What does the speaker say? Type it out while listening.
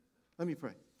Let me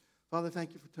pray. Father,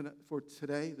 thank you for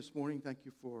today, this morning. Thank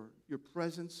you for your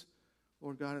presence,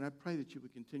 Lord God. And I pray that you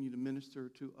would continue to minister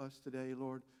to us today,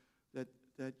 Lord,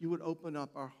 that you would open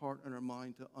up our heart and our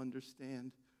mind to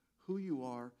understand who you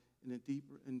are in a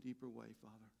deeper and deeper way,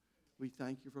 Father. We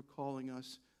thank you for calling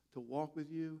us to walk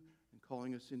with you and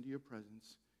calling us into your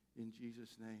presence. In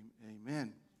Jesus' name,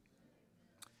 amen.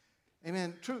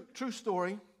 Amen. True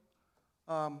story.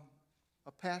 A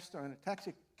pastor and a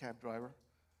taxi cab driver,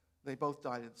 they both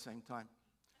died at the same time.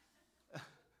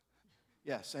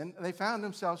 Yes, and they found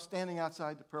themselves standing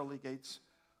outside the pearly gates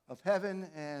of heaven,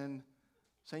 and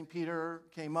St. Peter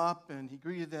came up and he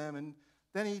greeted them, and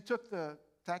then he took the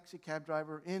taxi cab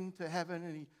driver into heaven,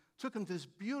 and he took him to this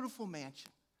beautiful mansion.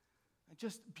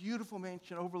 Just beautiful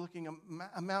mansion overlooking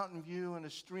a mountain view and a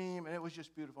stream, and it was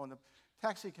just beautiful. And the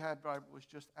taxi cab driver was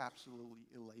just absolutely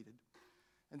elated.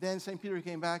 And then St. Peter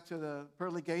came back to the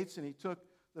pearly gates, and he took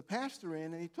the pastor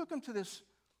in, and he took him to this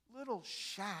little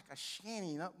shack, a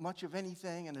shanty, not much of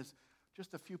anything, and there's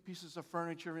just a few pieces of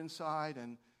furniture inside,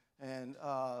 and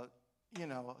a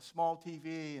small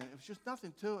TV, and it was just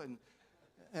nothing to it.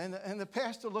 And the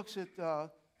pastor looks at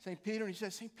St. Peter, and he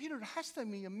says, St. Peter, there has to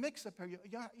be a mix-up here.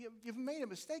 You've made a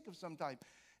mistake of some type.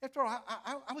 After all,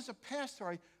 I was a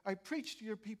pastor. I preached to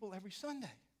your people every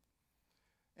Sunday.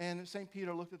 And St.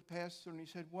 Peter looked at the pastor, and he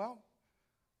said, well,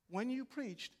 when you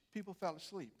preached, people fell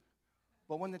asleep.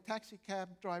 But when the taxi cab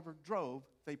driver drove,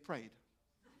 they prayed.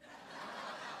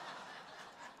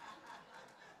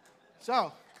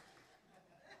 So,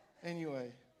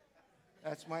 anyway,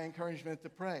 that's my encouragement to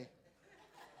pray.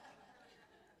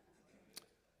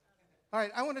 All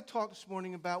right, I want to talk this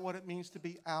morning about what it means to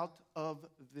be out of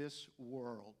this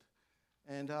world.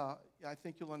 And I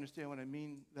think you'll understand what I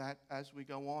mean that as we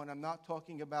go on. I'm not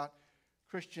talking about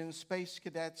Christian space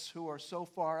cadets who are so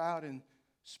far out in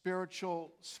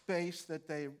spiritual space that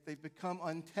they've become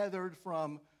untethered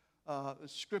from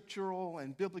scriptural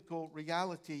and biblical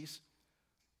realities.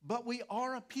 But we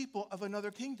are a people of another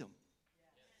kingdom.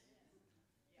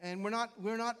 And we're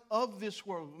not of this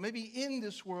world, maybe in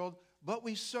this world, but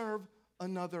we serve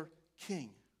another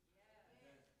king.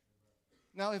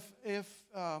 Now,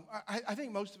 I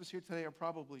think most of us here today are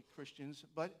probably Christians,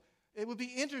 but it would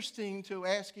be interesting to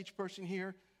ask each person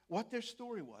here what their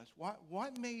story was.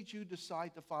 What made you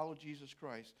decide to follow Jesus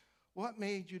Christ? What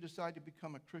made you decide to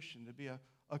become a Christian, to be a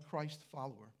Christ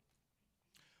follower?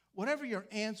 Whatever your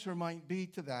answer might be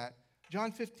to that,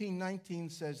 John 15:19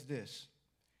 says this: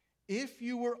 if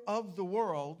you were of the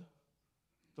world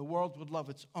would love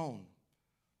its own.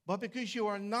 But because you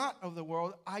are not of the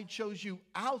world, I chose you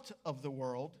out of the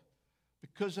world.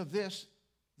 Because of this,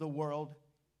 the world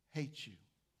hates you.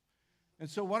 And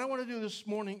so what I want to do this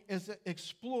morning is to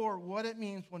explore what it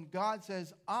means when God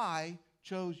says, I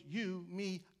chose you,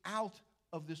 me, out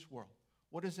of this world.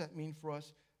 What does that mean for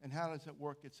us, and how does it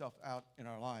work itself out in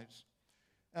our lives?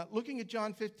 Looking at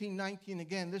John 15:19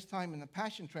 again, this time in the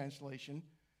Passion Translation,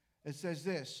 it says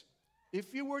this: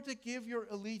 if you were to give your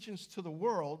allegiance to the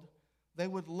world, they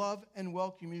would love and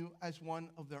welcome you as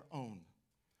one of their own.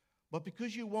 But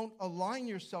because you won't align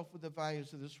yourself with the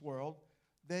values of this world,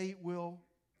 they will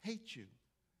hate you.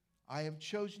 I have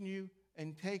chosen you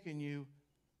and taken you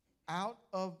out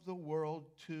of the world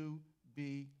to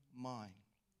be mine.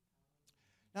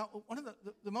 Now, one of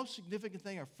the most significant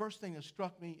thing, or first thing that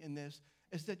struck me in this,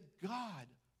 is that God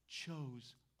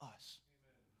chose us.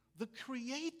 Amen. The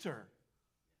Creator,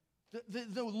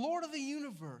 the Lord of the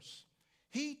universe,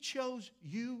 He chose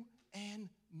you and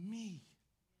me.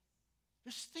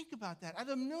 Just think about that. Out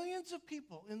of millions of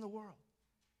people in the world,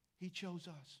 He chose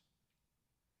us.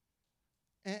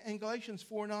 And Galatians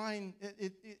 4:9,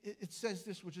 it says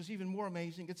this, which is even more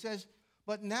amazing. It says,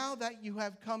 but now that you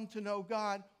have come to know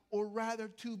God, or rather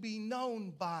to be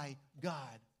known by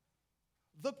God,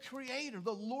 the Creator,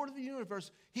 the Lord of the universe,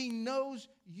 He knows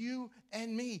you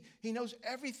and me. He knows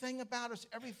everything about us,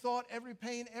 every thought, every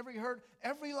pain, every hurt,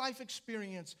 every life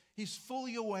experience. He's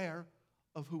fully aware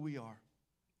of who we are.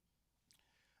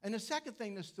 And the second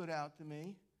thing that stood out to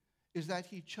me is that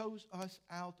He chose us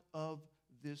out of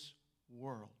this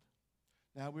world.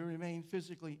 Now, we remain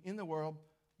physically in the world,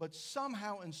 but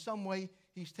somehow, in some way,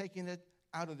 He's taken it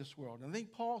out of this world. And I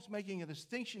think Paul's making a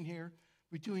distinction here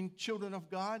between children of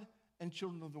God and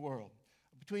children of the world,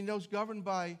 between those governed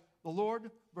by the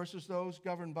Lord versus those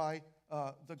governed by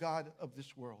the God of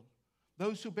this world,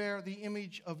 those who bear the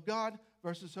image of God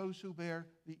versus those who bear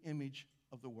the image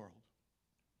of the world.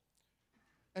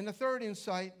 And the third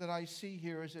insight that I see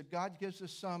here is that God gives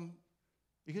us some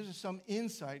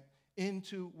insight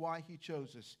into why He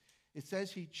chose us. It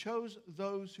says He chose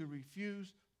those who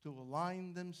refuse to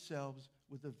align themselves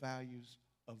with the values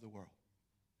of the world.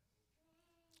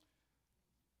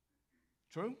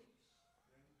 True?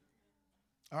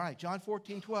 All right, John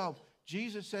 14:12.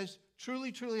 Jesus says,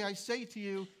 truly, truly, I say to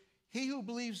you, he who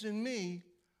believes in me,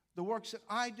 the works that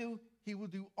I do, he will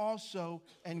do also,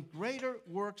 and greater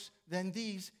works than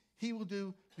these he will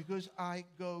do, because I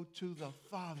go to the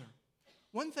Father.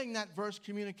 One thing that verse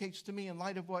communicates to me in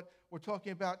light of what we're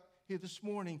talking about here this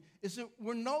morning is that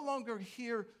we're no longer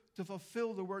here to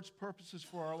fulfill the word's purposes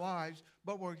for our lives,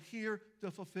 but we're here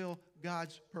to fulfill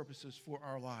God's purposes for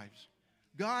our lives.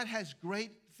 God has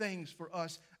great things for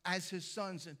us as his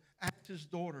sons and as his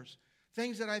daughters,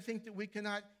 things that I think that we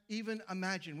cannot even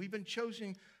imagine. We've been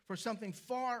chosen for something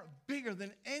far bigger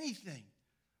than anything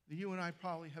that you and I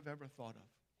probably have ever thought of.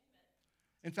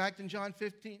 In fact, in John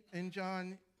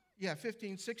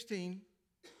 15:16,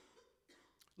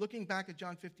 looking back at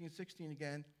John 15:16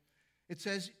 again, it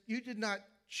says, you did not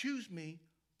choose me,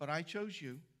 but I chose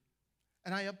you,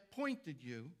 and I appointed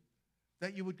you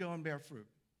that you would go and bear fruit.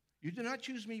 You did not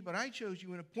choose me, but I chose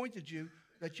you and appointed you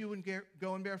that you would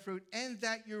go and bear fruit, and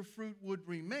that your fruit would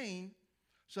remain,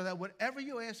 so that whatever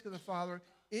you ask of the Father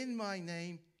in my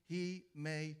name, he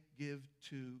may give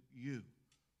to you.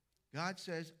 God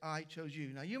says, I chose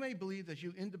you. Now, you may believe that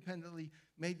you independently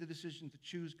made the decision to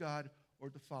choose God or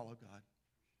to follow God.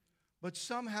 But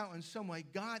somehow, in some way,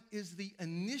 God is the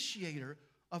initiator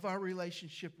of our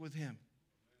relationship with him.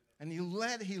 And he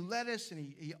led us,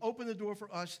 and he opened the door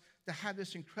for us to have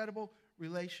this incredible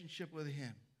relationship with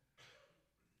him.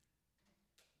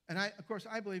 And of course,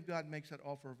 I believe God makes that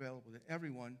offer available to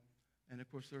everyone. And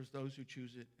of course, there's those who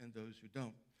choose it and those who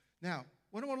don't. Now,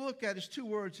 what I want to look at is two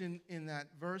words in that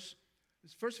verse.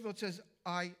 First of all, it says,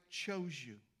 I chose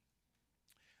you.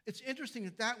 It's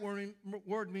interesting that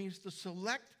word means to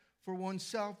select for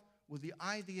oneself with the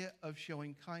idea of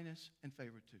showing kindness and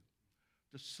favor to.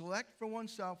 To select for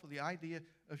oneself with the idea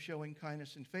of showing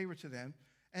kindness and favor to them.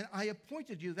 And I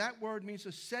appointed you. That word means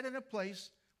to set in a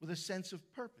place with a sense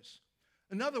of purpose.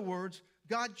 In other words,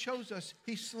 God chose us.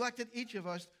 He selected each of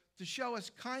us to show us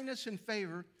kindness and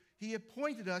favor. He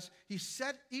appointed us. He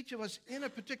set each of us in a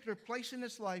particular place in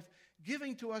this life,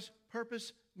 giving to us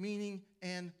purpose, meaning,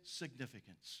 and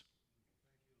significance.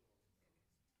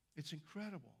 It's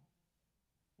incredible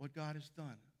what God has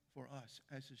done for us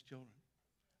as his children,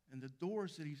 and the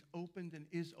doors that he's opened and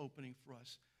is opening for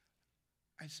us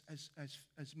as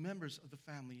members of the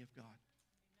family of God.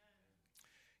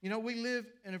 You know, we live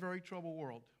in a very troubled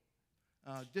world,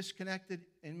 disconnected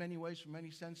in many ways from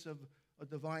any sense of a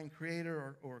divine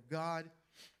creator or God.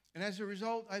 And as a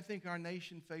result, I think our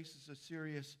nation faces a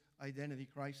serious identity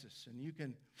crisis. And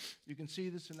you can see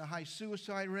this in the high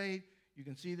suicide rate. You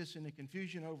can see this in the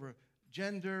confusion over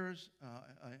genders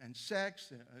and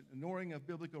sex, ignoring of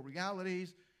biblical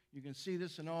realities. You can see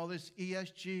this in all this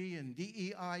ESG and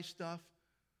DEI stuff.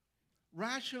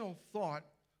 Rational thought,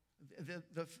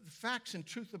 the facts and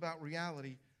truth about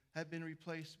reality have been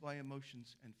replaced by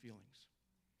emotions and feelings.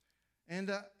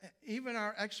 And even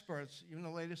our experts, even the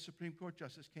latest Supreme Court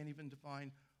justice, can't even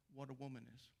define what a woman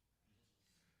is.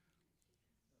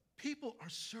 People are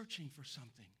searching for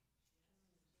something.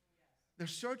 They're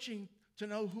searching to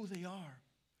know who they are.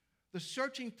 They're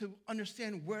searching to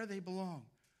understand where they belong.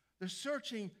 They're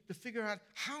searching to figure out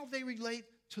how they relate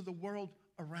to the world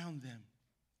around them.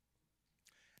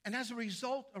 And as a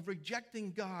result of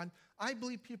rejecting God, I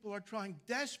believe people are trying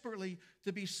desperately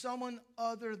to be someone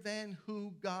other than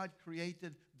who God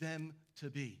created them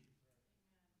to be.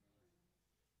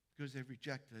 Because they've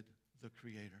rejected the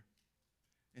Creator.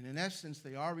 And in essence,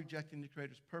 they are rejecting the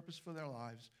Creator's purpose for their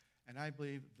lives, and I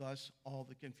believe thus all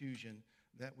the confusion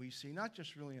that we see, not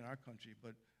just really in our country,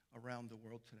 but around the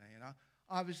world today. And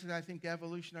obviously, I think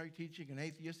evolutionary teaching and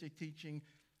atheistic teaching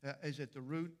is at the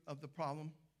root of the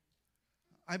problem.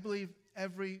 I believe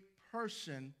every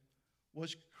person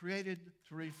was created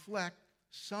to reflect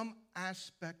some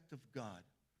aspect of God.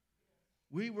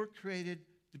 We were created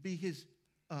to be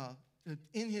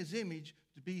in his image,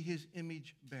 to be his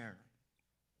image bearer.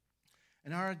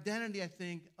 And our identity, I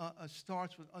think,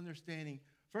 starts with understanding,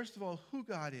 first of all, who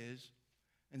God is,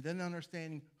 and then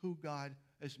understanding who God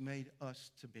has made us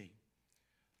to be.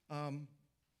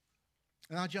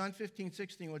 Now, John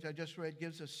 15:16, which I just read,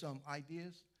 gives us some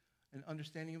ideas and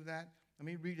understanding of that. Let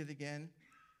me read it again.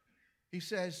 He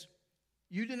says,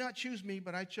 you did not choose me,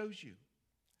 but I chose you.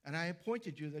 And I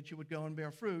appointed you that you would go and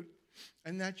bear fruit,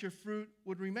 and that your fruit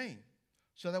would remain,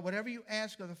 so that whatever you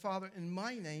ask of the Father in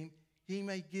my name, he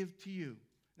may give to you.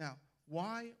 Now,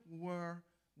 why were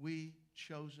we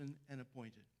chosen and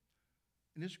appointed?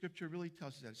 And this scripture really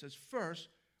tells us that. It says, first,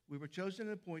 we were chosen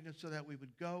and appointed so that we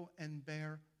would go and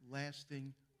bear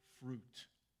lasting fruit.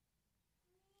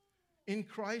 In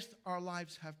Christ, our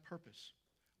lives have purpose.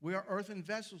 We are earthen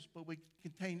vessels, but we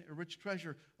contain a rich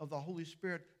treasure of the Holy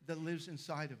Spirit that lives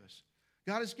inside of us.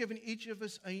 God has given each of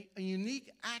us a unique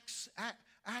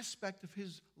aspect of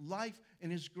his life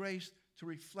and his grace to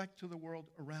reflect to the world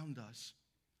around us.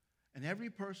 And every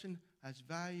person has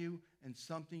value and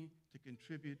something to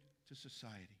contribute to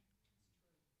society.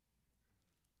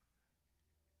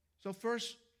 So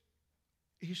first,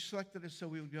 he selected us so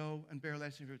we would go and bear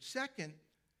lasting fruit. Second,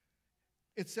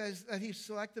 it says that he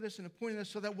selected us and appointed us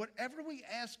so that whatever we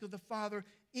ask of the Father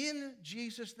in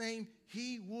Jesus' name,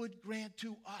 he would grant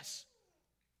to us.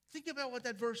 Think about what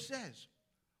that verse says.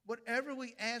 Whatever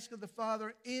we ask of the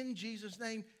Father in Jesus'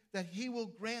 name, that he will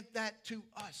grant that to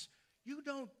us. You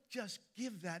don't just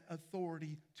give that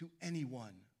authority to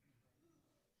anyone.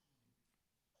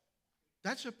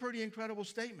 That's a pretty incredible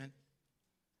statement.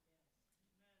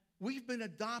 We've been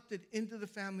adopted into the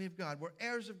family of God. We're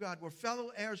heirs of God. We're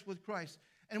fellow heirs with Christ.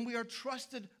 And we are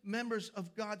trusted members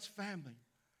of God's family.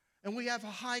 And we have a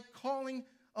high calling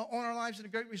on our lives and a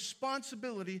great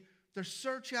responsibility to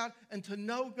search out and to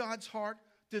know God's heart,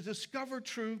 to discover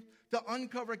truth, to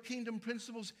uncover kingdom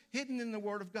principles hidden in the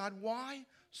Word of God. Why?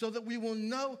 So that we will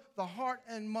know the heart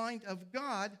and mind of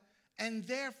God, and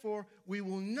therefore we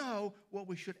will know what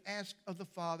we should ask of the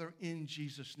Father in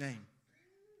Jesus' name.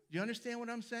 Do you understand what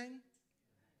I'm saying?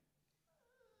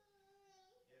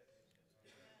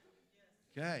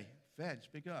 Okay, Fed,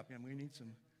 speak up. Yeah, we need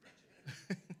some.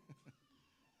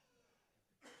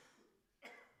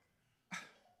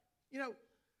 You know,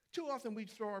 too often we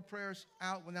throw our prayers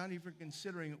out without even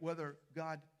considering whether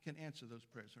God can answer those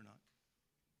prayers or not.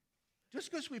 Just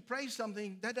because we pray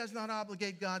something, that does not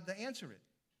obligate God to answer it.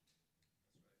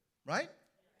 Right?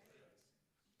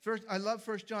 First, I love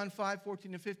 1 John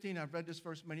 5:14-15. I've read this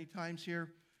verse many times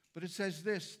here. But it says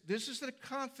this: this is the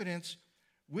confidence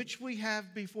which we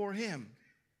have before him,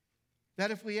 that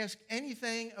if we ask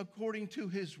anything according to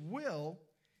his will,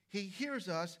 he hears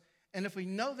us. And if we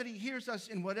know that he hears us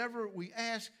in whatever we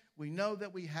ask, we know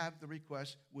that we have the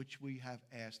request which we have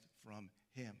asked from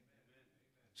him.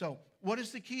 So, what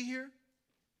is the key here?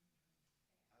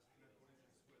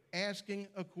 Asking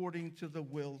according to the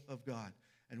will of God.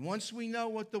 And once we know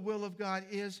what the will of God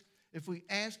is, if we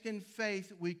ask in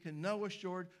faith, we can know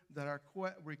assured that our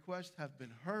requests have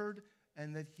been heard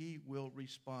and that he will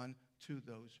respond to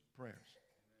those prayers.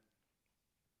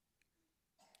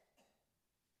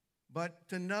 But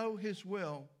to know his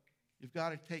will, you've got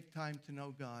to take time to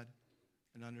know God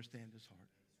and understand his heart.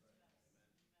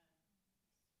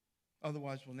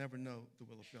 Otherwise, we'll never know the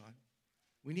will of God.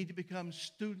 We need to become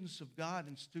students of God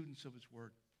and students of his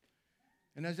word.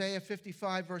 In Isaiah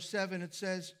 55, verse 7, it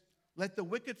says, let the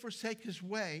wicked forsake his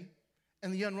way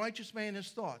and the unrighteous man his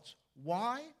thoughts.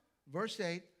 Why? Verse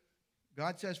 8,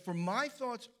 God says, for my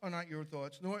thoughts are not your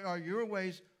thoughts, nor are your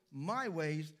ways my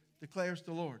ways, declares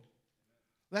the Lord.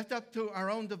 Left up to our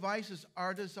own devices,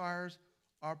 our desires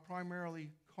are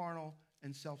primarily carnal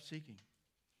and self-seeking.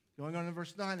 Going on in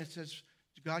verse 9, it says,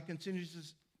 God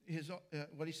continues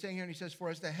what he's saying here, and he says, for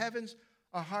as the heavens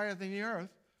are higher than the earth,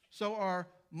 so are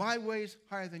my ways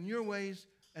higher than your ways,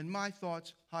 and my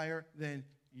thoughts higher than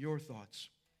your thoughts.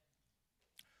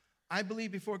 I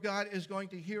believe before God is going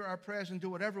to hear our prayers and do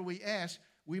whatever we ask,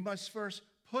 we must first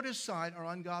put aside our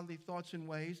ungodly thoughts and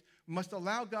ways. We must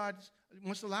allow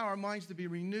our minds to be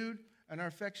renewed and our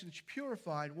affections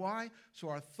purified. Why? So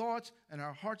our thoughts and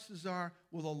our heart's desire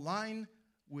will align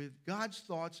with God's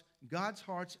thoughts, God's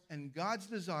hearts, and God's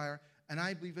desire. And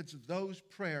I believe it's those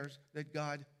prayers that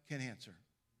God can answer.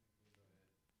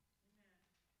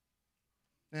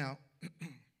 Now,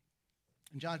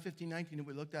 in John 15:19, that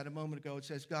we looked at a moment ago, it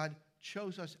says God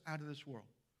chose us out of this world.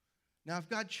 Now, if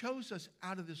God chose us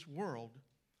out of this world,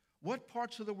 what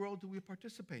parts of the world do we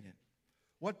participate in?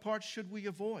 What parts should we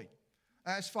avoid?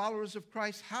 As followers of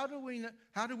Christ, how do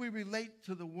we relate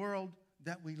to the world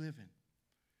that we live in?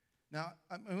 Now,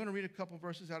 I'm going to read a couple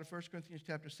verses out of 1 Corinthians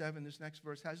chapter 7. This next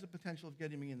verse has the potential of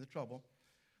getting me into trouble,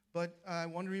 but I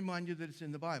want to remind you that it's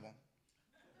in the Bible.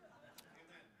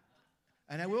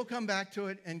 And I will come back to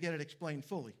it and get it explained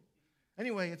fully.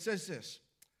 Anyway, it says this,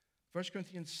 1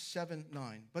 Corinthians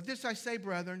 7:9. But this I say,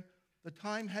 brethren, the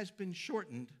time has been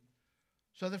shortened,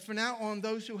 so that from now on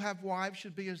those who have wives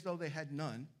should be as though they had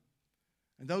none,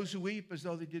 and those who weep as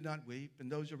though they did not weep,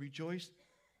 and those who rejoice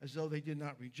as though they did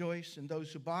not rejoice, and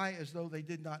those who buy as though they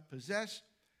did not possess,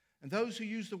 and those who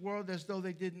use the world as though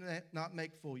they did not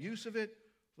make full use of it,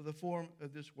 for the form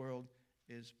of this world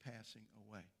is passing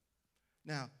away.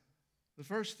 Now, the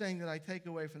first thing that I take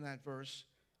away from that verse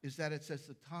is that it says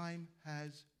the time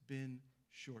has been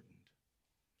shortened.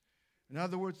 In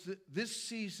other words, this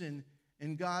season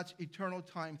in God's eternal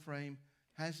time frame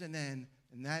has an end,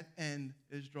 and that end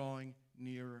is drawing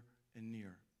nearer and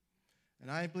nearer. And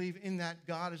I believe in that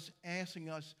God is asking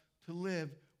us to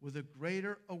live with a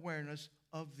greater awareness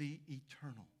of the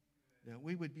eternal. That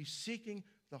we would be seeking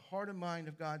the heart and mind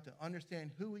of God to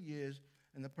understand who He is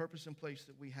and the purpose and place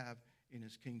that we have in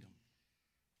His kingdom.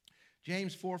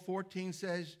 James 4:14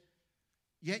 says,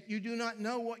 "Yet you do not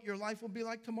know what your life will be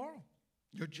like tomorrow.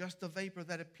 You're just a vapor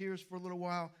that appears for a little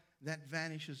while, that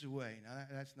vanishes away." Now,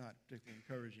 that's not a particularly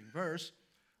encouraging verse.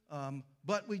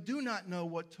 But we do not know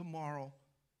what tomorrow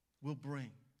will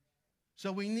bring.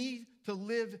 So we need to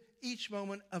live each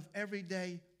moment of every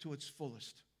day to its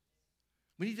fullest.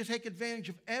 We need to take advantage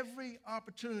of every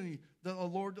opportunity that the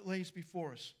Lord lays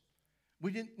before us.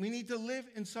 We need to live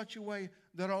in such a way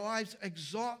that our lives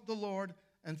exalt the Lord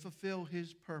and fulfill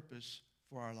His purpose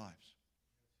for our lives.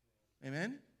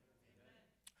 Amen?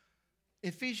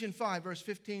 Ephesians 5, verse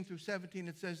 15 through 17,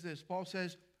 it says this. Paul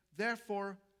says,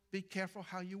 "Therefore, be careful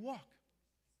how you walk.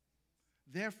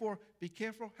 Therefore, be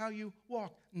careful how you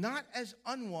walk, not as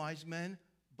unwise men,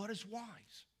 but as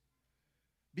wise."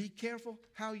 Be careful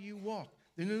how you walk.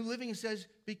 The New Living says,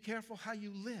 be careful how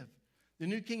you live. The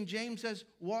New King James says,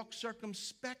 walk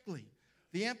circumspectly.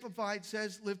 The Amplified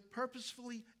says, live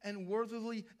purposefully and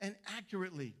worthily and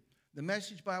accurately. The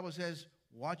Message Bible says,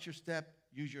 watch your step,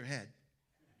 use your head.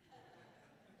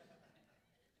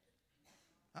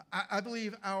 I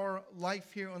believe our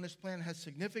life here on this planet has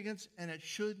significance, and it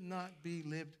should not be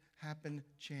lived happen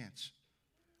chance.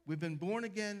 We've been born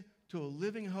again to a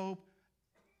living hope,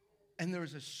 and there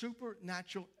is a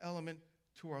supernatural element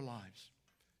to our lives.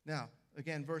 Now,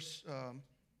 again,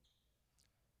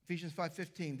 Ephesians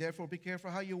 5:15, "Therefore be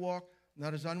careful how you walk,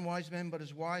 not as unwise men, but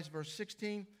as wise." Verse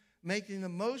 16, "Making the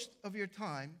most of your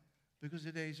time, because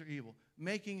the days are evil."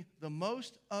 Making the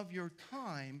most of your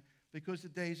time because the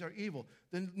days are evil.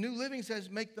 The New Living says,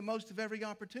 make the most of every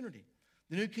opportunity.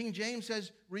 The New King James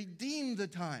says, redeem the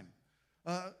time.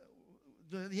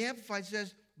 The Amplified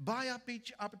says, buy up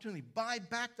each opportunity. Buy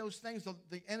back those things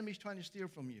the enemy's trying to steal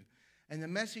from you. And the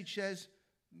Message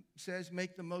says,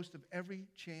 make the most of every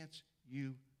chance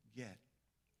you get.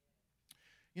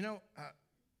 You know,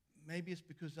 maybe it's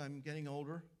because I'm getting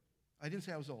older. I didn't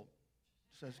say I was old.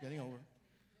 It says getting older.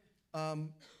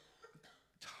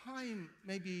 Time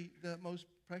may be the most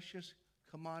precious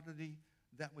commodity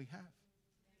that we have.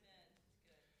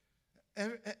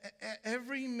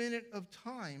 Every minute of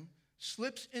time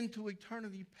slips into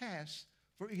eternity past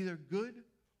for either good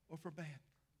or for bad.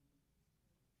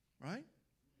 Right?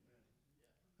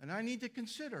 And I need to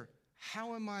consider,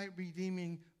 how am I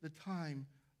redeeming the time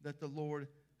that the Lord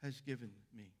has given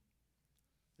me?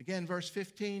 Again, verse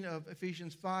 15 of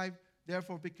Ephesians 5,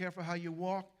 "Therefore be careful how you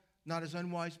walk, not as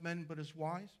unwise men, but as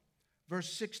wise."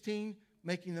 Verse 16,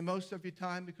 "Making the most of your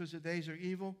time because the days are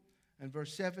evil." And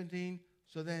verse 17,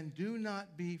 "So then do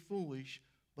not be foolish,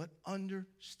 but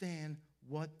understand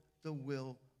what the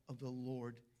will of the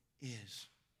Lord is."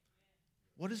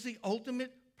 What is the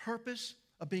ultimate purpose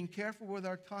of being careful with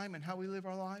our time and how we live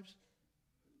our lives?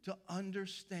 To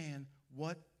understand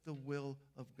what the will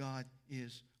of God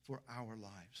is for our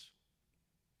lives.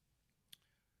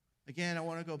 Again, I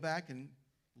want to go back and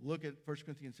look at 1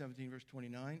 Corinthians 17, verse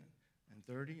 29 and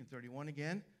 30 and 31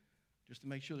 again, just to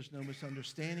make sure there's no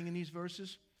misunderstanding in these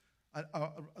verses.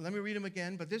 Let me read them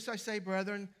again. "But this I say,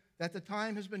 brethren, that the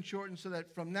time has been shortened, so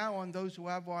that from now on those who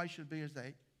have wives should be as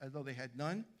though they had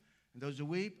none, and those who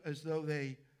weep as though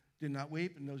they did not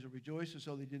weep, and those who rejoice as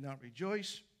though they did not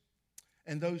rejoice,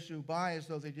 and those who buy as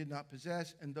though they did not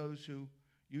possess, and those who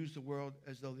use the world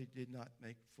as though they did not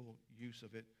make full use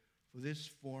of it. For this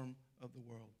form of the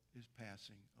world is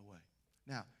passing away."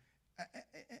 Now,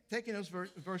 taking those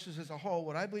verses as a whole,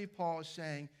 what I believe Paul is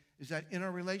saying is that in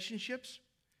our relationships,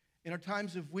 in our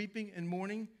times of weeping and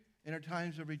mourning, in our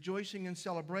times of rejoicing and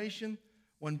celebration,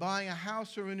 when buying a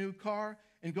house or a new car,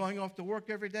 and going off to work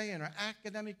every day, in our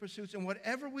academic pursuits, and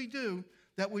whatever we do,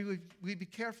 that we be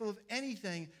careful of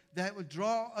anything that would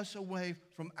draw us away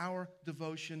from our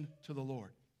devotion to the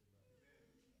Lord.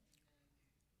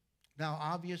 Now,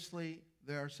 obviously,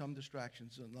 there are some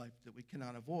distractions in life that we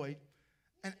cannot avoid.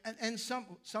 And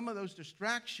some of those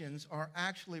distractions are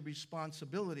actually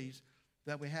responsibilities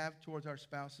that we have towards our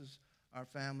spouses, our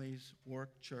families,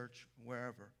 work, church,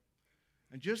 wherever.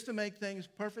 And just to make things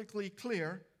perfectly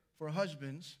clear for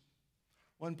husbands,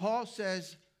 when Paul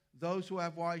says those who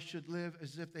have wives should live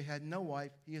as if they had no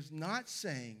wife, he is not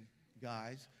saying,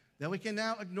 guys, that we can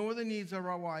now ignore the needs of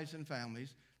our wives and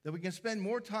families, that we can spend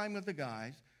more time with the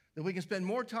guys, that we can spend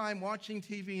more time watching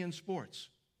TV and sports.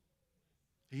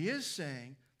 He is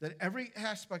saying that every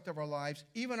aspect of our lives,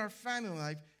 even our family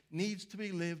life, needs to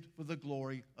be lived for the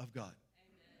glory of God.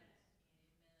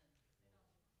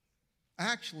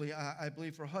 Actually, I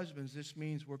believe for husbands, this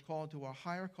means we're called to a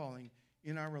higher calling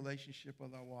in our relationship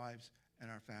with our wives and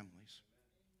our families.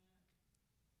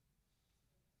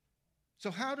 So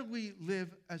how do we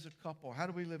live as a couple? How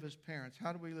do we live as parents?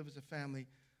 How do we live as a family?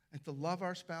 And to love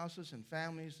our spouses and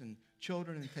families and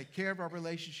children and take care of our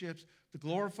relationships, to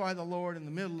glorify the Lord in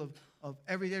the middle of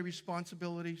everyday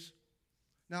responsibilities.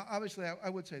 Now, obviously, I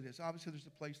would say this. Obviously, there's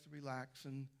a place to relax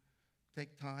and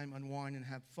take time, unwind, and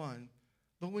have fun.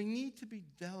 But we need to be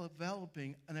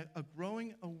developing a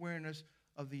growing awareness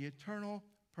of the eternal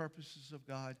purposes of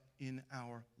God in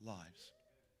our lives.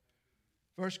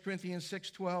 1 Corinthians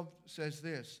 6:12 says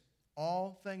this,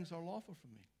 all things are lawful for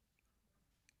me,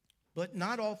 but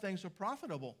not all things are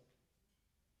profitable.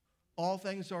 All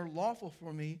things are lawful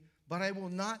for me, but I will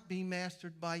not be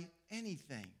mastered by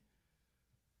anything.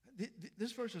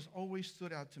 This verse has always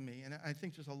stood out to me, and I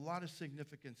think there's a lot of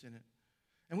significance in it.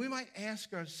 And we might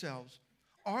ask ourselves,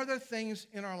 are there things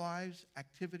in our lives,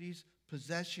 activities,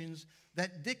 possessions,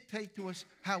 that dictate to us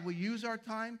how we use our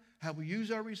time, how we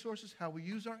use our resources, how we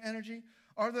use our energy?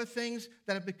 Are there things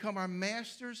that have become our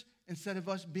masters instead of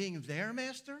us being their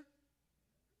master?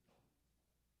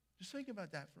 Just think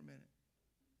about that for a minute.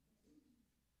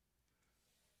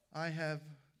 I have,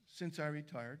 since I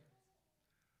retired,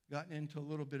 gotten into a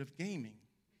little bit of gaming.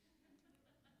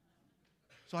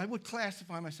 So I would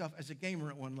classify myself as a gamer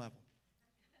at one level.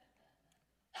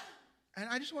 And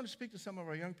I just want to speak to some of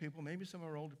our young people, maybe some of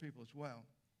our older people as well.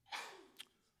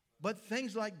 But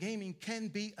things like gaming can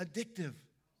be addictive.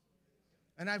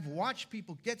 And I've watched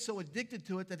people get so addicted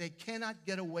to it that they cannot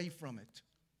get away from it.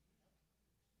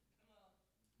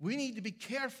 We need to be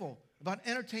careful about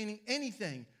entertaining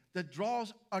anything that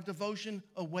draws our devotion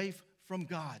away from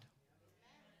God.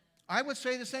 I would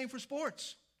say the same for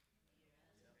sports.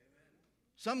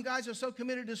 Some guys are so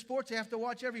committed to sports, they have to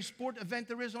watch every sport event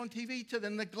there is on TV to the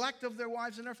neglect of their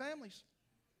wives and their families.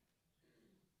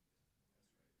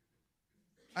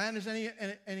 And there's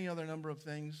any other number of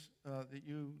things that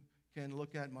you can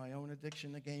look at, my own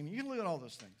addiction to gaming. You can look at all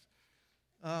those things.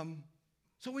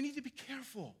 So we need to be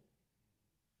careful.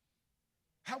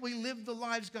 How we live the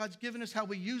lives God's given us, how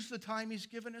we use the time He's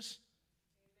given us,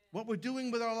 what we're doing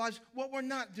with our lives, what we're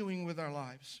not doing with our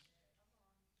lives.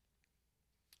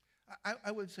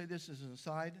 I would say this as an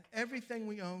aside. Everything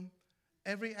we own,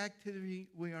 every activity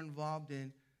we are involved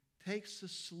in takes a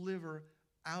sliver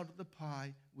out of the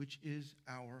pie, which is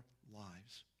our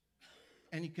lives.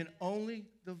 And you can only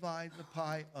divide the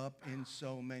pie up in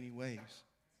so many ways.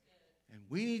 And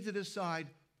we need to decide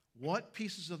what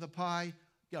pieces of the pie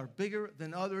are bigger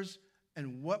than others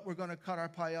and what we're going to cut our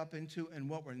pie up into and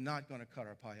what we're not going to cut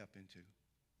our pie up into.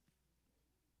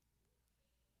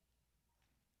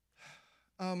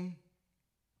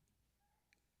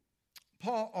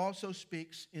 Paul also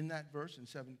speaks in that verse in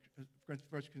 1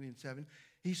 Corinthians 7.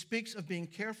 He speaks of being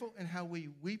careful in how we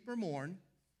weep or mourn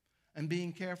and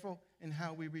being careful in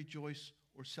how we rejoice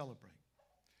or celebrate.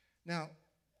 Now,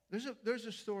 there's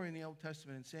a story in the Old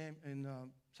Testament in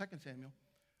 2 Samuel.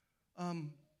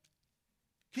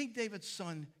 King David's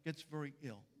son gets very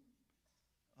ill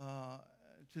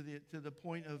to the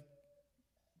point of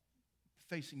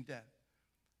facing death.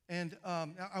 And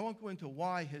I won't go into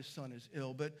why his son is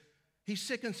ill, but he's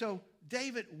sick, and so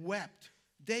David wept.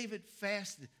 David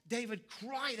fasted. David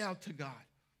cried out to God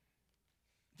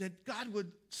that God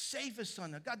would save his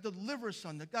son, that God deliver his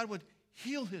son, that God would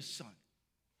heal his son.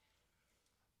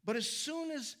 But as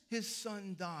soon as his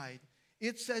son died,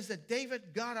 it says that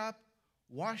David got up,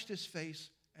 washed his face,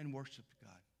 and worshiped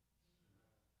God.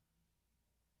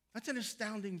 That's an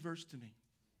astounding verse to me.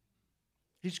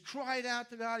 He's cried out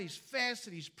to God, he's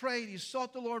fasted, he's prayed, he's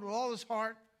sought the Lord with all his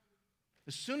heart.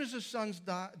 As soon as his son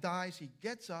dies, he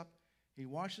gets up, he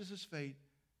washes his face,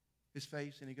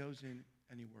 and he goes in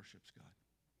and he worships God.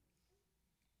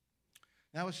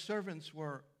 Now his servants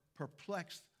were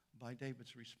perplexed by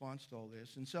David's response to all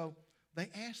this, and so they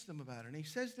asked him about it. And he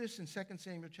says this in 2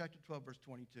 Samuel chapter 12, verse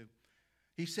 22.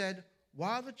 He said,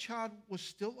 "While the child was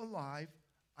still alive,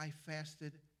 I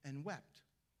fasted and wept.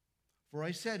 For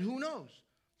I said, who knows?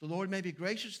 The Lord may be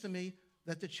gracious to me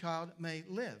that the child may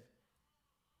live.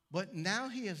 But now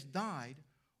he has died.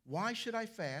 Why should I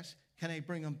fast? Can I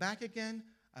bring him back again?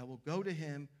 I will go to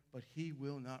him, but he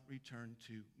will not return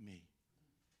to me."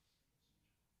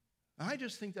 I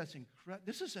just think that's incredible.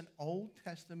 This is an Old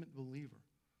Testament believer.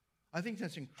 I think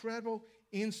that's incredible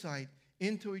insight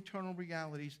into eternal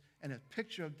realities and a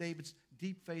picture of David's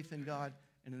deep faith in God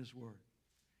and in his word.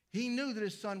 He knew that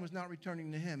his son was not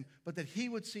returning to him, but that he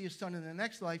would see his son in the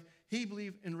next life. He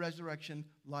believed in resurrection,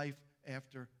 life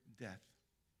after death.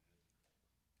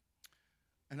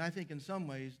 And I think in some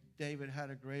ways, David had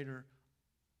a greater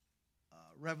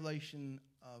revelation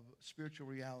of spiritual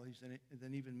realities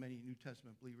than even many New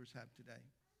Testament believers have today.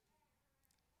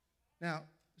 Now,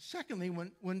 secondly,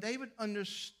 when David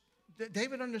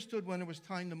understood when it was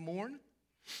time to mourn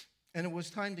and it was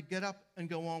time to get up and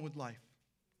go on with life.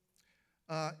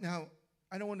 Now,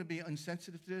 I don't want to be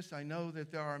insensitive to this. I know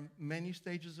that there are many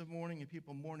stages of mourning, and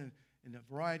people mourn in a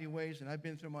variety of ways, and I've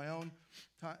been through my own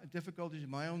difficulties in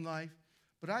my own life.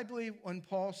 But I believe when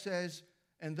Paul says,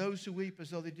 and those who weep as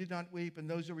though they did not weep, and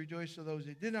those who rejoice as though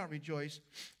they did not rejoice,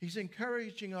 he's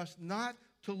encouraging us not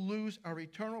to lose our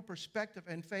eternal perspective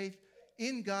and faith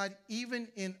in God, even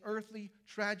in earthly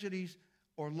tragedies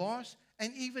or loss,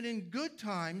 and even in good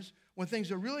times when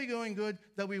things are really going good,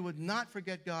 that we would not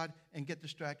forget God and get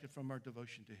distracted from our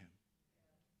devotion to him.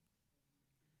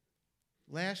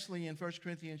 Lastly, in 1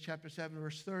 Corinthians chapter 7,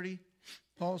 verse 30,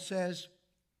 Paul says,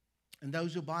 and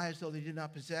those who buy as though they did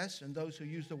not possess, and those who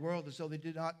use the world as though they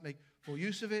did not make full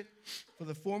use of it, for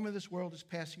the form of this world is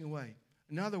passing away.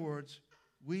 In other words,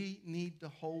 we need to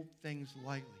hold things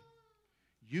lightly.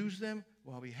 Use them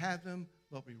while we have them,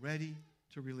 but be ready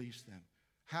to release them.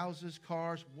 Houses,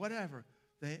 cars, whatever,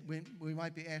 we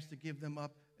might be asked to give them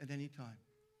up at any time.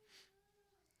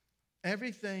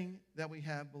 Everything that we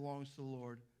have belongs to the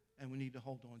Lord, and we need to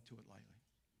hold on to it lightly.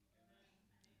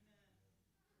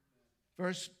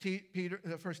 1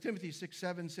 Timothy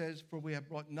 6:7 says, for we have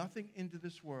brought nothing into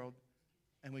this world,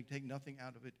 and we take nothing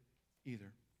out of it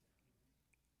either.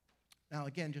 Now,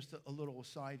 again, just a little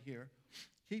aside here.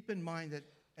 Keep in mind that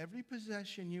every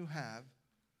possession you have,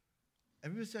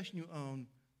 every possession you own,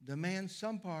 demands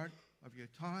some part of your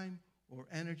time or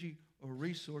energy or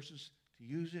resources to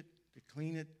use it, to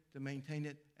clean it, to maintain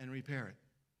it, and repair it.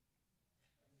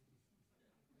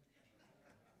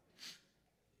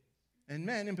 And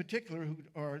men in particular, who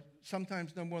are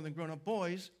sometimes no more than grown-up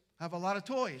boys, have a lot of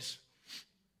toys.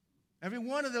 Every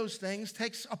one of those things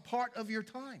takes a part of your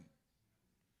time.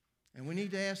 And we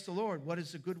need to ask the Lord, what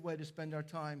is a good way to spend our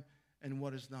time and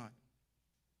what is not?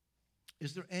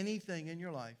 Is there anything in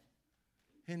your life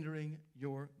hindering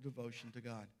your devotion to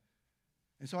God?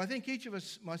 And so I think each of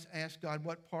us must ask God,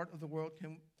 what part of the world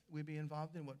can we be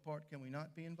involved in? What part can we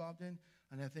not be involved in?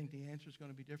 And I think the answer is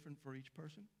going to be different for each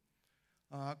person.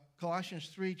 Colossians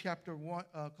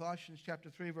chapter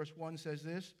 3, verse 1 says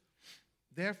this,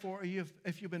 therefore,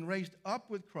 if you've been raised up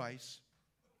with Christ,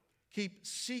 keep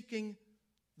seeking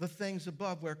the things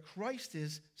above where Christ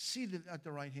is seated at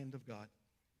the right hand of God.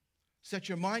 Set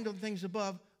your mind on the things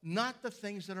above, not the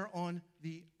things that are on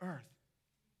the earth.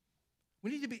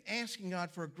 We need to be asking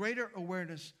God for a greater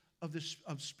awareness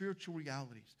of spiritual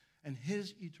realities and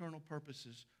his eternal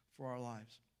purposes for our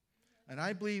lives. And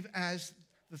I believe as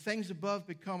the things above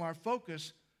become our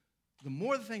focus, the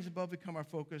more the things above become our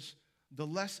focus, the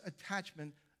less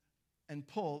attachment and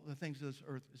pull the things of this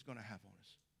earth is going to have on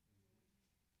us.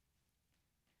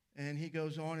 And he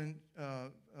goes on in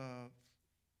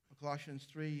Colossians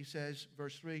 3, he says,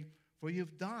 verse 3, for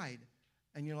you've died,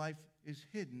 and your life is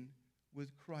hidden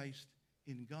with Christ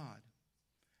in God.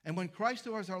 And when Christ,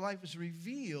 who is our life, is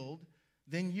revealed,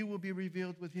 then you will be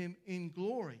revealed with him in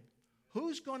glory.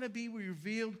 Who's going to be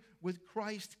revealed with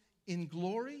Christ in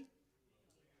glory?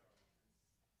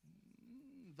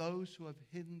 Those who have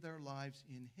hidden their lives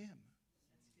in him.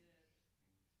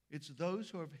 It's those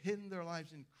who have hidden their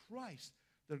lives in Christ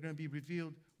that are going to be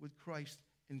revealed with Christ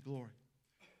in glory.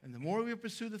 And the more we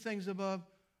pursue the things above,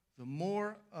 the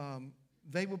more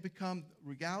they will become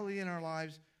reality in our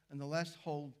lives, and the less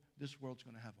hold this world's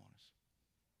going to have on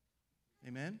us.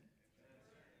 Amen?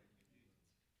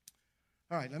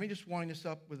 All right, let me just wind this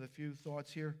up with a few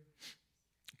thoughts here.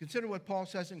 Consider what Paul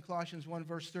says in Colossians 1,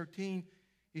 verse 13.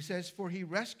 He says, for he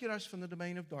rescued us from the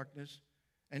domain of darkness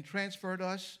and transferred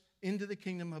us into the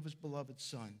kingdom of his beloved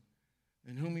Son,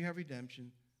 in whom we have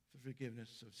redemption, the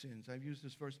forgiveness of sins. I've used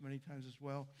this verse many times as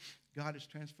well. God has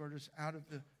transferred us out of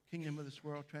the kingdom of this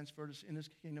world, transferred us in his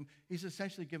kingdom. He's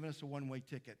essentially given us a one-way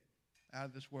ticket out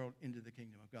of this world into the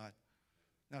kingdom of God.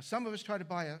 Now, some of us try to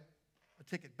buy a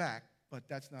ticket back, but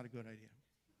that's not a good idea.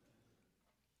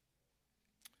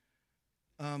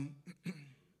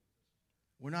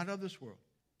 We're not of this world.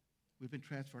 We've been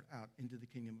transferred out into the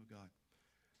kingdom of God.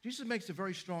 Jesus makes a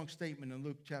very strong statement in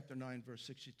Luke chapter 9, verse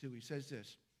 62. He says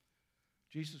this.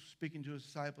 Jesus was speaking to his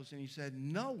disciples, and he said,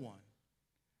 no one,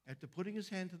 after putting his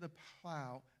hand to the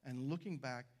plow and looking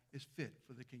back, is fit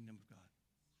for the kingdom of God.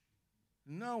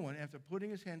 No one, after putting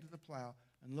his hand to the plow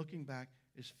and looking back,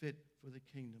 is fit for the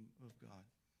kingdom of God.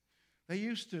 They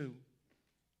used to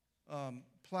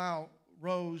plow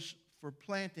rows for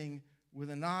planting with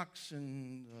an ox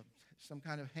and some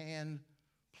kind of hand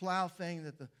plow thing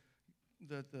that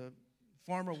the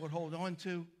farmer would hold on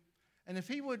to. And if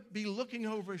he would be looking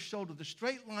over his shoulder, the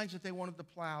straight lines that they wanted to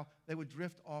plow, they would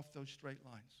drift off those straight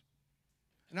lines.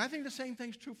 And I think the same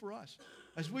thing's true for us.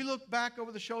 As we look back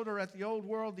over the shoulder at the old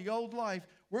world, the old life,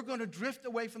 we're going to drift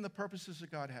away from the purposes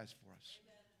that God has for us.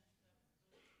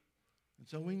 And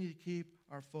so we need to keep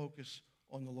our focus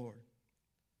on the Lord.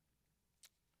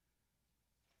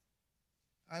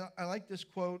 I like this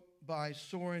quote by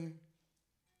Soren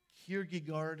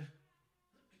Kierkegaard.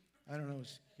 I don't know.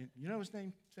 You know his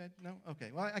name, Fed? No?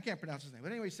 Okay. Well, I can't pronounce his name.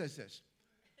 But anyway, he says this.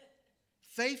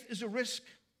 Faith is a risk,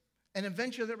 an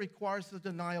adventure that requires the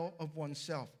denial of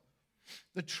oneself.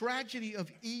 The tragedy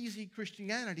of easy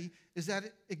Christianity is that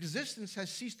existence has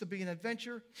ceased to be an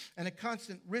adventure and a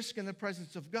constant risk in the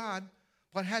presence of God,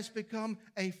 but has become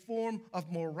a form of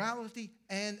morality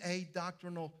and a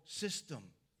doctrinal system.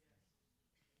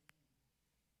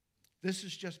 This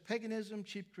is just paganism,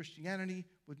 cheap Christianity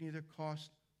with neither cost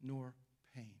nor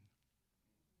pain.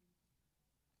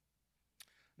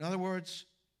 In other words,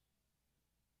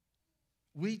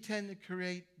 we tend to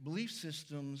create belief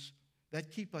systems that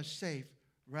keep us safe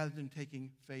rather than taking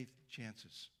faith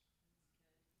chances.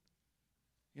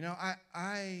 You know,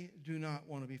 I do not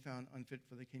want to be found unfit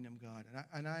for the kingdom of God.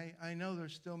 And I know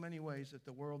there's still many ways that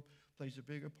the world plays a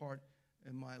bigger part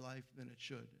in my life than it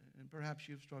should. And perhaps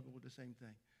you've struggled with the same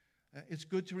thing. It's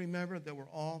good to remember that we're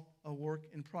all a work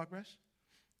in progress.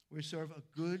 We serve a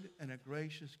good and a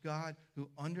gracious God who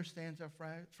understands our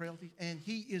frailties, and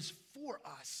He is for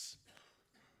us.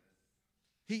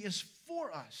 He is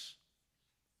for us.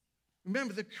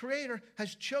 Remember, the Creator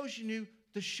has chosen you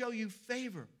to show you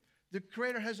favor. The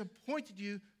Creator has appointed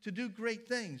you to do great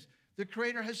things. The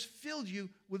Creator has filled you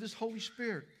with His Holy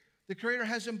Spirit. The Creator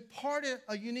has imparted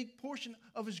a unique portion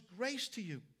of His grace to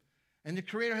you. And the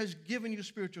Creator has given you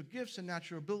spiritual gifts and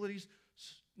natural abilities,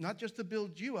 not just to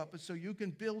build you up, but so you can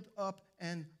build up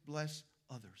and bless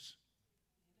others.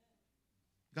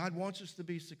 God wants us to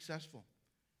be successful.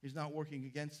 He's not working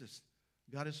against us.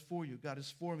 God is for you. God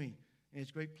is for me. And He has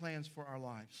great plans for our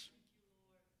lives.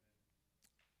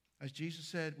 As Jesus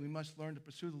said, we must learn to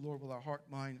pursue the Lord with our heart,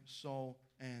 mind, soul,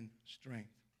 and strength.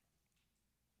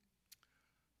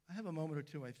 I have a moment or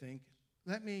two, I think.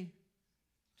 Let me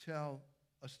tell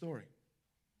a story.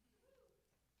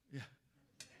 Yeah.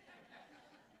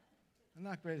 I'm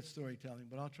not great at storytelling,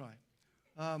 but I'll try.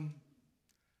 How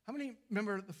many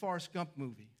remember the Forrest Gump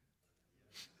movie?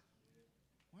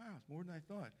 Wow, it's more than I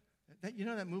thought. You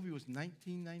know that movie was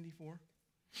 1994?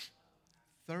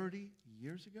 30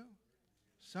 years ago?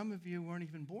 Some of you weren't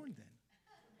even born then.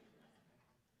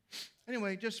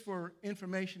 Anyway, just for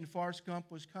information, Forrest Gump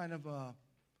was kind of a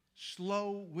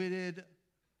slow-witted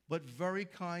but very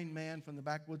kind man from the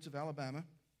backwoods of Alabama.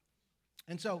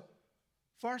 And so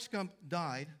Forrest Gump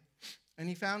died, and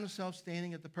he found himself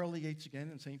standing at the pearly gates again,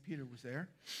 and St. Peter was there.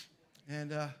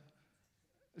 And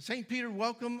St. Peter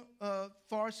welcomed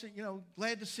Forrest,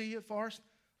 glad to see you, Forrest.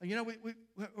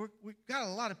 We've got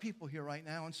a lot of people here right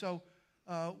now, and so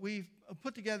we've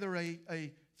put together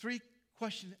a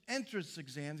 3-question entrance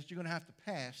exam that you're going to have to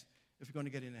pass if you're going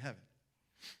to get into heaven.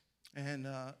 And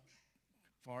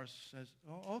Forrest says,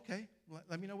 oh, okay,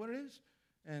 let me know what it is.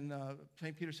 And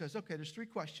St. Peter says, okay, there's 3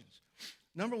 questions.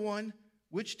 Number 1,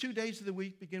 which 2 days of the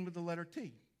week begin with the letter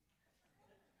T?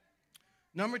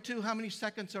 Number 2, how many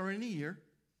seconds are in a year?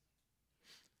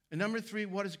 And number 3,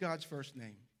 what is God's first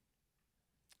name?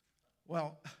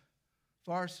 Well,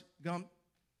 Forrest Gump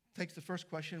takes the first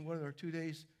question, what are 2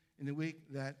 days in the week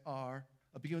that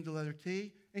begin with the letter T?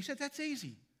 And he said, that's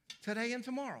easy, today and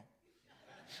tomorrow.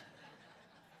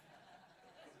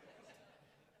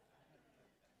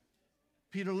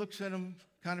 Peter looks at him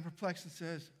kind of perplexed and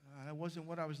says, that wasn't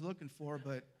what I was looking for,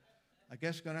 but I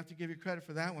guess I'm going to have to give you credit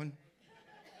for that one.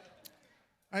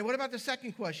 All right, what about the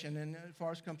second question? And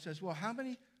Forrest Gump says, well, how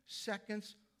many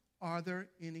seconds are there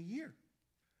in a year?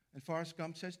 And Forrest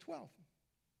Gump says 12.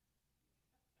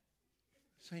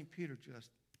 St. Peter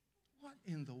just, what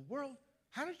in the world?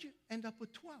 How did you end up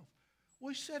with 12?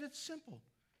 Well, he said it's simple.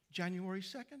 January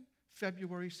 2nd,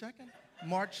 February 2nd,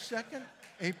 March 2nd,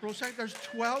 April 2nd. There's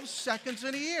 12 seconds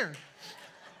in a year.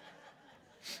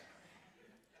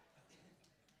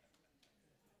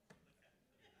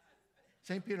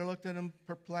 St. Peter looked at him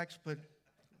perplexed, but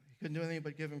he couldn't do anything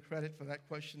but give him credit for that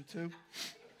question too.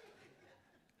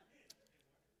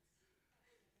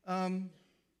 And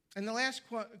the last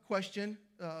question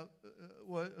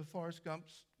Forrest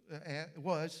Gump's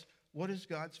was, what is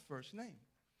God's first name?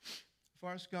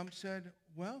 Forrest Gump said,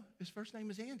 well, his first name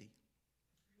is Andy.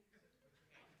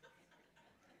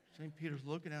 St. Peter's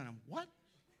looking at him. What?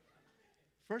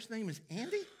 First name is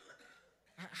Andy?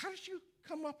 How did you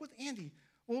come up with Andy?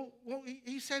 Well,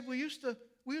 he said we used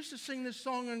to sing this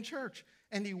song in church,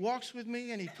 and he walks with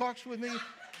me, and he talks with me,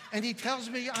 and he tells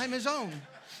me I'm his own.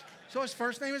 So his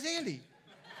first name is Andy.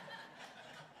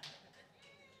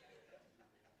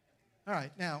 All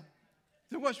right, now,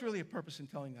 there was really a purpose in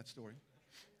telling that story.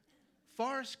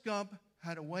 Forrest Gump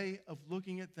had a way of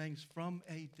looking at things from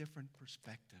a different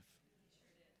perspective.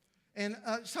 And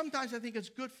sometimes I think it's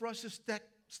good for us to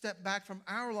step back from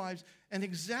our lives and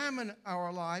examine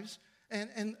our lives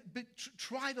and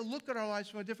try to look at our lives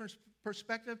from a different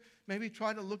perspective, maybe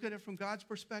try to look at it from God's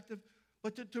perspective,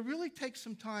 but to really take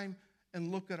some time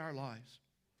and look at our lives.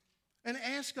 And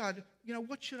ask God,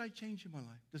 what should I change in my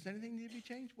life? Does anything need to be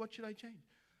changed? What should I change?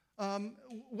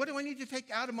 What do I need to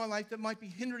take out of my life that might be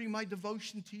hindering my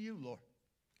devotion to you,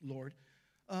 Lord?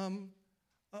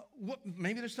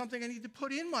 Maybe there's something I need to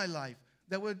put in my life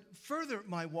that would further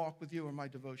my walk with you or my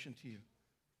devotion to you.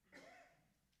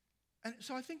 And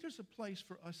so I think there's a place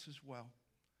for us as well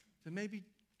to maybe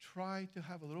try to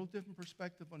have a little different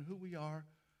perspective on who we are,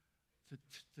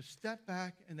 to step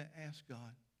back and to ask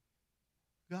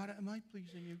God, am I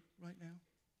pleasing you right now?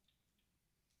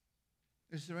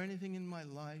 Is there anything in my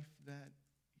life that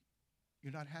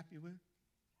you're not happy with?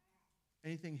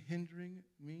 Anything hindering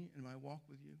me in my walk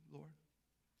with you, Lord?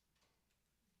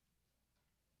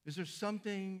 Is there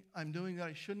something I'm doing that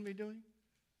I shouldn't be doing?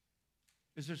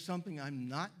 Is there something I'm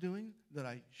not doing that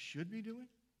I should be doing?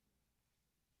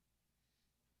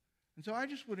 And so I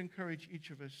just would encourage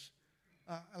each of us,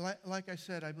 like I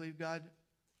said, I believe God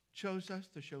chose us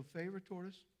to show favor toward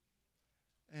us,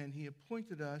 and he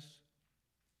appointed us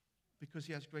because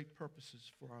he has great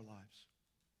purposes for our lives.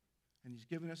 And he's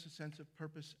given us a sense of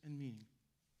purpose and meaning.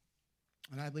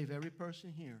 And I believe every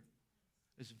person here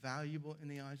is valuable in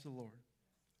the eyes of the Lord.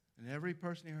 And every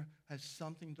person here has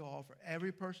something to offer.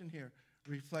 Every person here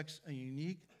reflects a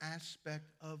unique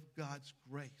aspect of God's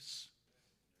grace.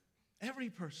 Every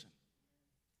person.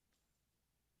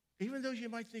 Even those you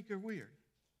might think are weird.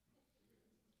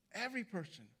 Every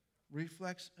person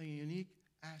reflects a unique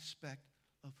aspect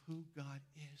of who God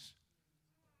is.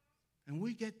 And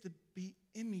we get to be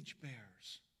image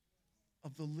bearers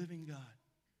of the living God.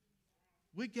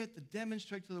 We get to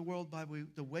demonstrate to the world by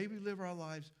the way we live our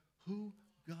lives who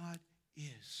God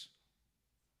is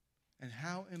and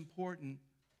how important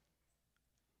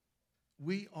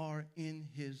we are in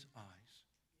his eyes.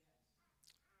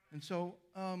 And so,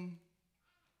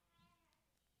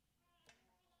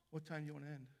 what time do you want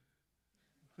to end?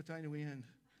 What time do we end?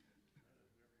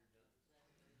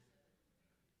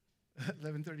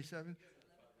 11:37?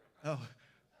 Oh,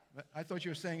 I thought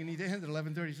you were saying you need to end at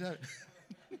 11:37.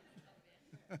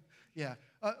 Yeah.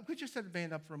 Could you set the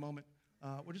band up for a moment?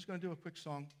 We're just going to do a quick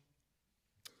song.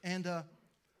 And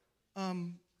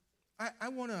I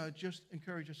want to just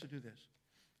encourage us to do this.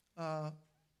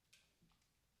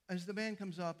 As the band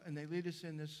comes up and they lead us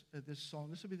in this song,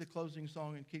 this will be the closing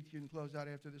song, and Keith, you can close out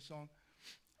after this song.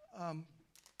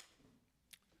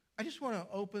 I just want to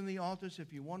open the altars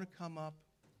if you want to come up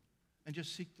and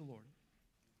just seek the Lord.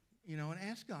 And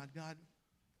ask God,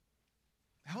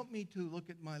 help me to look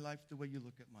at my life the way you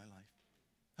look at my life.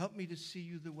 Help me to see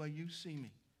you the way you see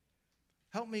me.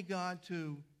 Help me, God,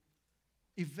 to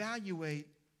evaluate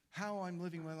how I'm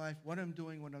living my life, what I'm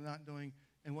doing, what I'm not doing,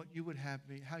 and how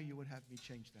you would have me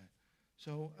change that.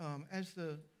 So as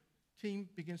the team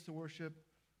begins to worship,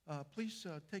 please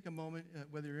take a moment,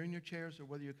 whether you're in your chairs or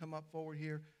whether you come up forward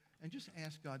here, and just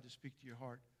ask God to speak to your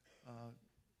heart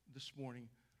this morning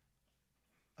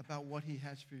about what he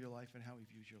has for your life and how he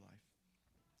views your life.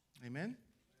 Amen?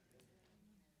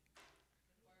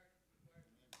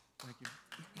 Thank you.